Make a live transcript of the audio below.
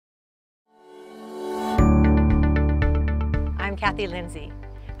Kathy Lindsey.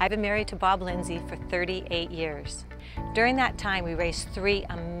 I've been married to Bob Lindsey for 38 years. During that time, we raised 3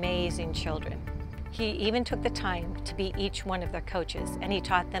 amazing children. He even took the time to be each one of their coaches, and he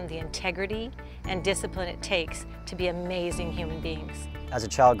taught them the integrity and discipline it takes to be amazing human beings. As a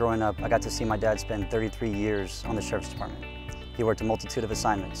child growing up, I got to see my dad spend 33 years on the Sheriff's Department. He worked a multitude of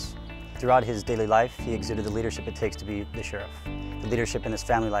assignments. Throughout his daily life, he exuded the leadership it takes to be the sheriff. The leadership in his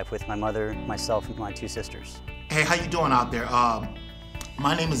family life with my mother, myself, and my 2 sisters. Hey, how you doing out there?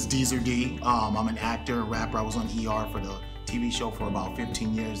 My name is Deezer D. I'm an actor, rapper. I was on ER for the TV show for about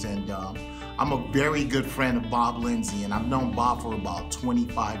 15 years, and I'm a very good friend of Bob Lindsey, and I've known Bob for about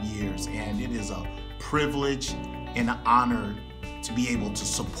 25 years, and it is a privilege and an honor to be able to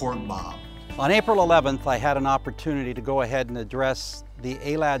support Bob. On April 11th, I had an opportunity to go ahead and address the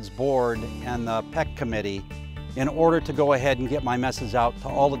ALADS board and the PEC committee in order to go ahead and get my message out to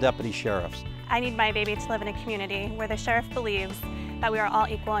all the deputy sheriffs. I need my baby to live in a community where the sheriff believes that we are all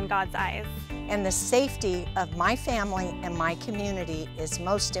equal in God's eyes. And the safety of my family and my community is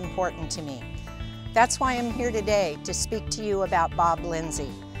most important to me. That's why I'm here today to speak to you about Bob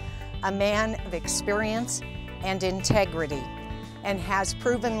Lindsey, a man of experience and integrity, and has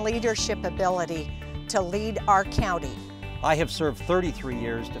proven leadership ability to lead our county. I have served 33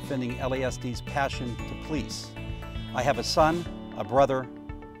 years defending LASD's passion to police. I have a son, a brother,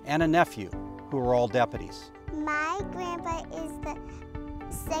 and a nephew who are all deputies. My grandpa is the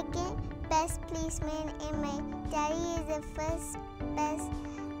second best policeman, and my daddy is the first best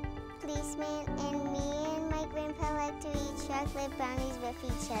policeman, and me and my grandpa like to eat chocolate brownies with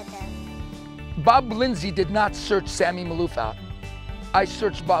each other. Bob Lindsey did not search Sammy Maloof out. I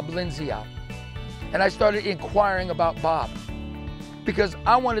searched Bob Lindsey out. And I started inquiring about Bob because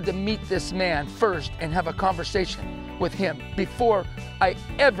I wanted to meet this man first and have a conversation with him before I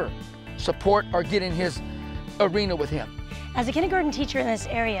ever support or get in his arena with him. As a kindergarten teacher in this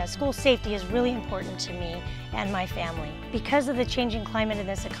area, school safety is really important to me and my family. Because of the changing climate in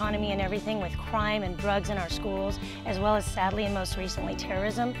this economy and everything with crime and drugs in our schools, as well as sadly and most recently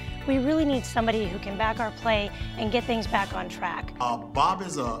terrorism, we really need somebody who can back our play and get things back on track. Bob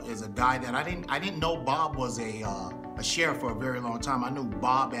is a guy that I didn't know Bob was a sheriff for a very long time. I knew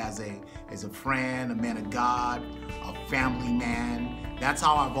Bob as a friend, a man of God, a family man. That's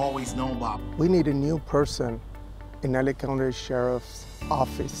how I've always known Bob. We need a new person in LA County Sheriff's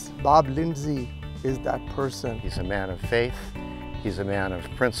Office. Bob Lindsey is that person. He's a man of faith. He's a man of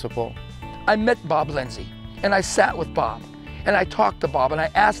principle. I met Bob Lindsey, and I sat with Bob, and I talked to Bob, and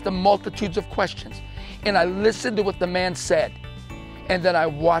I asked him multitudes of questions, and I listened to what the man said, and then I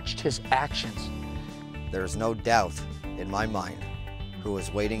watched his actions. There is no doubt in my mind who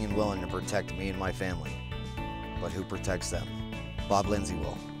is waiting and willing to protect me and my family, but who protects them? Bob Lindsey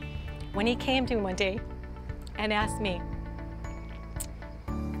will. When he came to me one day and asked me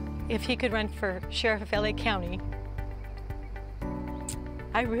if he could run for sheriff of LA County,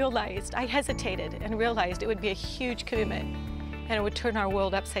 I hesitated and realized it would be a huge commitment and it would turn our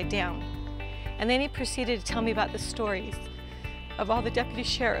world upside down. And then he proceeded to tell me about the stories of all the deputy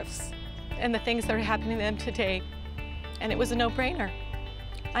sheriffs and the things that are happening to them today. And it was a no-brainer.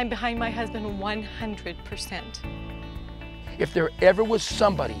 I'm behind my husband 100%. If there ever was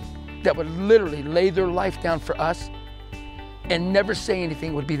somebody that would literally lay their life down for us and never say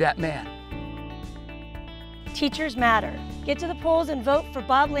anything, would be that man. Teachers matter. Get to the polls and vote for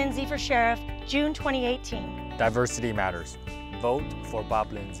Bob Lindsey for sheriff, June 2018. Diversity matters. Vote for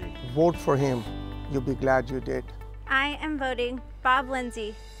Bob Lindsey. Vote for him. You'll be glad you did. I am voting Bob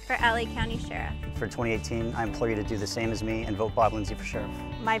Lindsey for LA County Sheriff. For 2018, I implore you to do the same as me and vote Bob Lindsey for sheriff.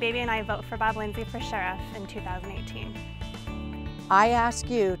 My baby and I vote for Bob Lindsey for sheriff in 2018. I ask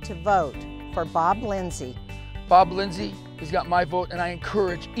you to vote for Bob Lindsey. Bob Lindsey has got my vote, and I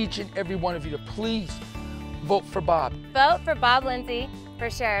encourage each and every one of you to please vote for Bob. Vote for Bob Lindsey for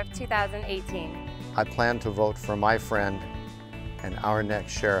sheriff 2018. I plan to vote for my friend and our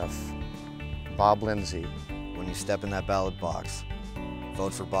next sheriff, Bob Lindsey. When you step in that ballot box,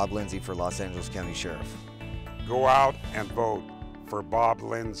 vote for Bob Lindsey for Los Angeles County Sheriff. Go out and vote for Bob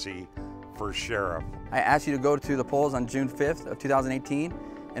Lindsey for sheriff. I ask you to go to the polls on June 5th of 2018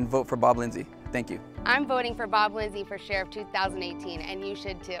 and vote for Bob Lindsey. Thank you. I'm voting for Bob Lindsey for sheriff 2018, and you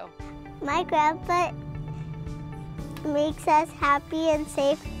should too. My grandpa makes us happy and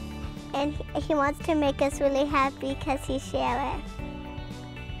safe, and he wants to make us really happy because he's sheriff.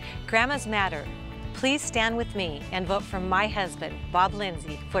 Grandmas matter. Please stand with me and vote for my husband, Bob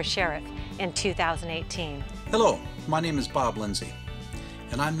Lindsey, for sheriff in 2018. Hello, my name is Bob Lindsey,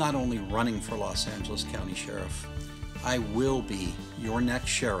 and I'm not only running for Los Angeles County Sheriff, I will be your next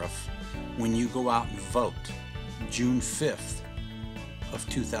sheriff when you go out and vote June 5th of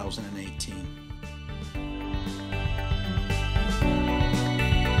 2018.